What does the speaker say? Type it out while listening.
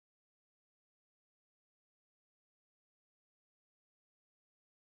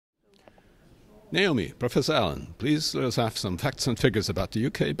Naomi, Professor Allen, please let us have some facts and figures about the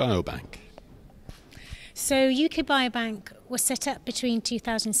UK Biobank. So UK Biobank was set up between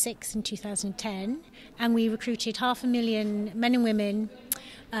 2006 and 2010, and we recruited 500,000 men and women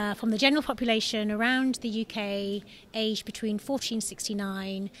from the general population around the UK aged between 40 and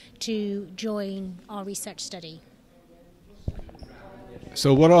 69 to join our research study.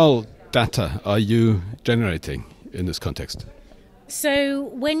 So what all data are you generating in this context? So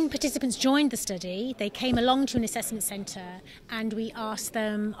when participants joined the study, they came along to an assessment centre and we asked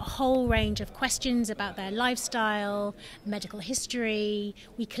them a whole range of questions about their lifestyle, medical history.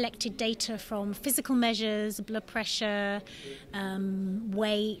 We collected data from physical measures, blood pressure,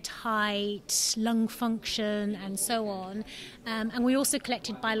 weight, height, lung function and so on. And we also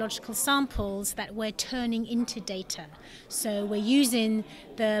collected biological samples that we're turning into data. So we're using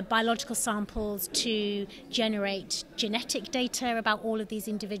the biological samples to generate genetic data about all of these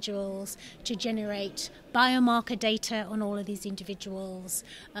individuals, to generate biomarker data on all of these individuals,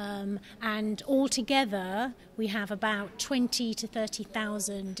 and altogether we have about 20 to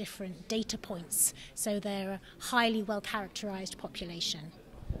 30,000 different data points, so they're a highly well characterized population.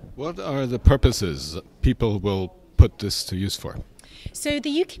 What are the purposes people will put this to use for? So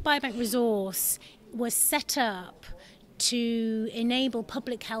the UK Biobank resource was set up to enable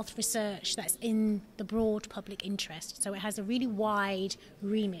public health research that's in the broad public interest. So it has a really wide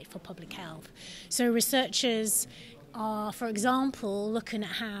remit for public health. So researchers are, for example, looking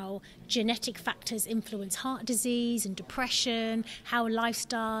at how genetic factors influence heart disease and depression, how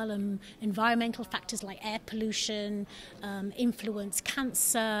lifestyle and environmental factors like air pollution influence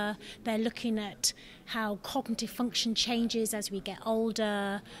cancer. They're looking at how cognitive function changes as we get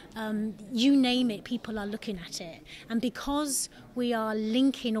older. You name it, people are looking at it. And because we are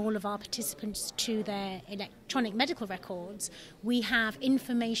linking all of our participants to their electronic medical records, we have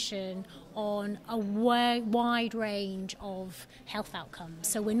information on a wide range of health outcomes.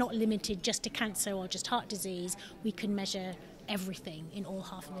 So we're not limited just to cancer or just heart disease. We can measure everything in all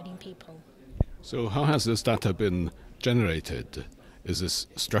 500,000 people. So how has this data been generated? Is this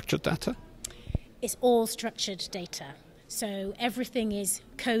structured data? It's all structured data. So everything is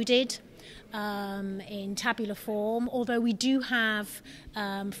coded in tabular form, although we do have,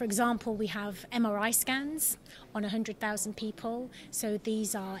 for example, we have MRI scans on 100,000 people. So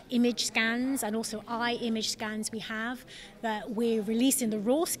these are image scans and also eye image scans we have that we're releasing the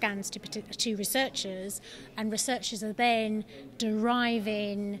raw scans to researchers, and researchers are then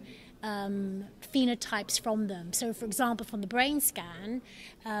deriving phenotypes from them. So, for example, from the brain scan,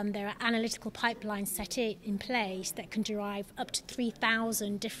 there are analytical pipelines set in place that can derive up to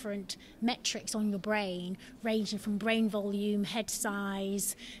 3,000 different metrics on your brain, ranging from brain volume, head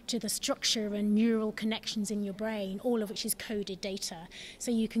size, to the structure and neural connections in your brain, all of which is coded data. So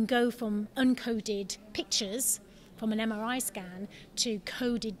you can go from uncoded pictures from an MRI scan to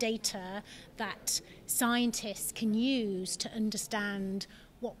coded data that scientists can use to understand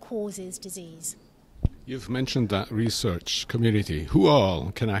what causes disease. You've mentioned that research community. Who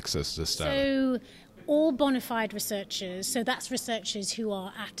all can access this data? So all bona fide researchers, so that's researchers who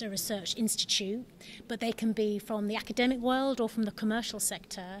are at a research institute, but they can be from the academic world or from the commercial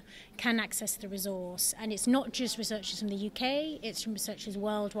sector, can access the resource. And it's not just researchers from the UK, it's from researchers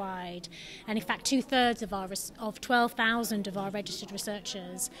worldwide. And in fact, 2/3 of 12,000 of our registered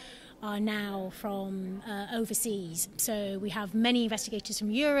researchers are now from overseas. So we have many investigators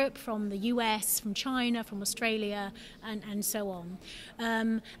from Europe, from the US, from China, from Australia, and so on.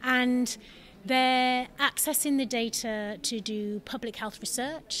 And they're accessing the data to do public health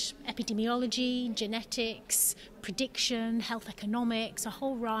research, epidemiology, genetics, prediction, health economics, a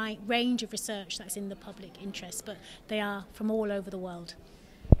whole range of research that's in the public interest, but they are from all over the world.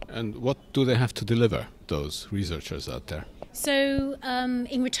 And what do they have to deliver, those researchers out there? So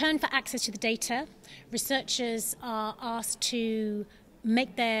in return for access to the data, researchers are asked to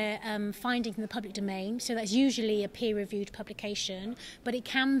make their findings in the public domain. So that's usually a peer-reviewed publication, but it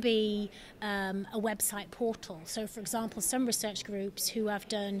can be a website portal. So for example, some research groups who have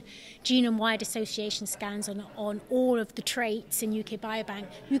done genome-wide association scans on all of the traits in UK Biobank,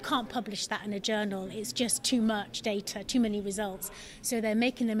 you can't publish that in a journal. It's just too much data, too many results. So they're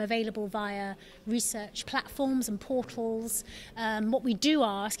making them available via research platforms and portals. What we do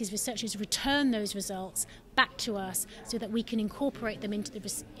ask is researchers return those results back to us so that we can incorporate them into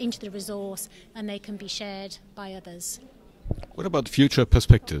the resource and they can be shared by others. What about future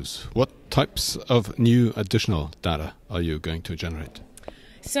perspectives? What types of new additional data are you going to generate?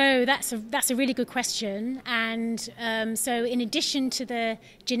 So that's a really good question, and so in addition to the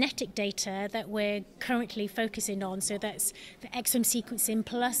genetic data that we're currently focusing on, so that's the exome sequencing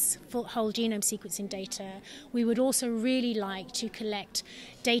plus full whole genome sequencing data, we would also really like to collect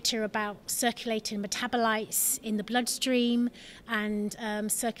data about circulating metabolites in the bloodstream and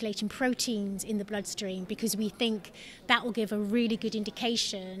circulating proteins in the bloodstream, because we think that will give a really good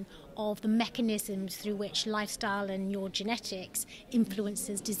indication of the mechanisms through which lifestyle and your genetics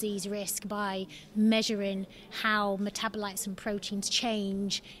influences disease risk by measuring how metabolites and proteins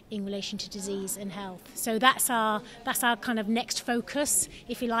change in relation to disease and health. So that's our kind of next focus,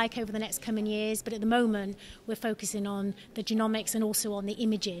 if you like, over the next coming years. But at the moment, we're focusing on the genomics and also on the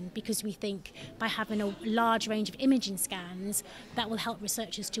imaging, because we think by having a large range of imaging scans, that will help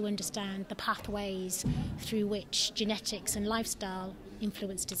researchers to understand the pathways through which genetics and lifestyle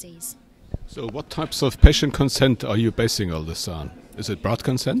influence disease. So what types of patient consent are you basing all this on? Is it broad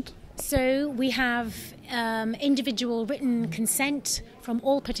consent? So we have individual written consent from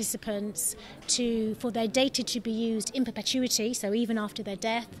all participants for their data to be used in perpetuity, so even after their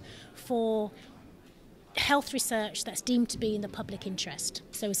death, for health research that's deemed to be in the public interest.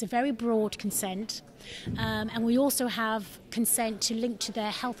 So it's a very broad consent. And we also have consent to link to their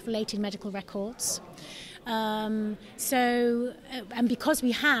health-related medical records. And because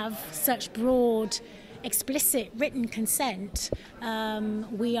we have such broad, explicit written consent,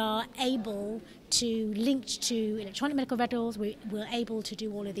 we are able to link to electronic medical records, we're able to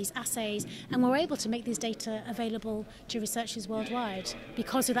do all of these assays, and we're able to make these data available to researchers worldwide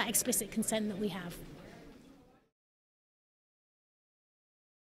because of that explicit consent that we have.